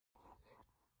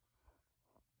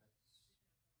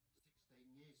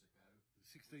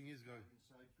16 years ago.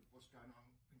 What's been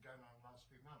going on the last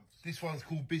few months? This one's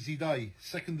called Busy Day,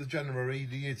 2nd of January,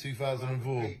 the year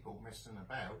 2004. People messing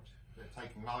about, they're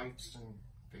taking lights and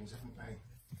things, haven't they?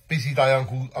 Busy day,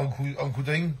 Uncle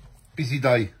Dean. Busy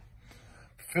day.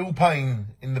 Feel pain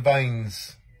in the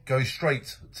veins. Go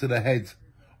straight to the head.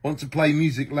 Want to play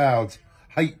music loud.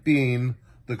 Hate being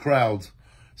the crowd.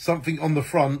 Something on the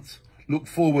front. Look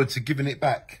forward to giving it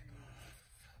back.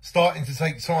 Starting to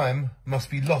take time. Must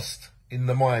be lost in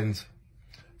the mind.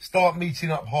 Start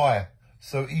meeting up high.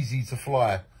 So easy to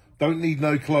fly. Don't need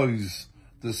no clothes.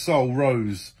 The soul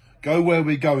rose. Go where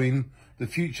we're going. The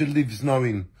future lives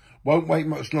knowing. Won't wait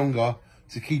much longer.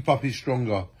 To keep up is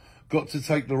stronger. Got to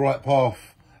take the right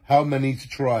path. How many to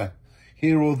try?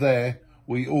 Here or there,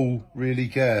 we all really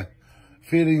care.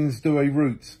 Feelings do a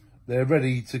route. They're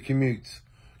ready to commute.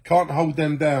 Can't hold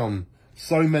them down.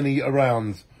 So many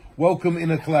around. Welcome in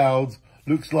a cloud.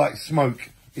 Looks like smoke.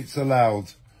 It's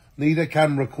allowed. Need a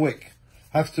camera quick.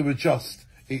 Have to adjust.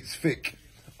 It's thick.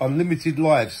 Unlimited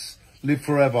lives. Live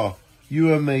forever.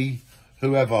 You and me.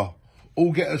 Whoever.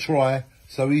 All get a try.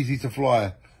 So easy to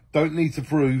fly. Don't need to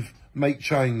prove. Make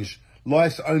change.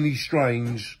 Life's only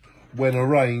strange when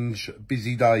arrange.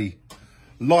 Busy day.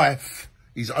 Life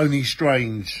is only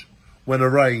strange when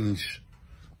arrange.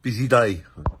 Busy day.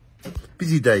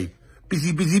 Busy day.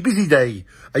 Busy, busy, busy day.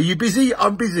 Are you busy?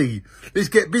 I'm busy. Let's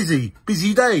get busy.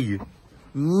 Busy day.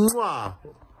 Mwah.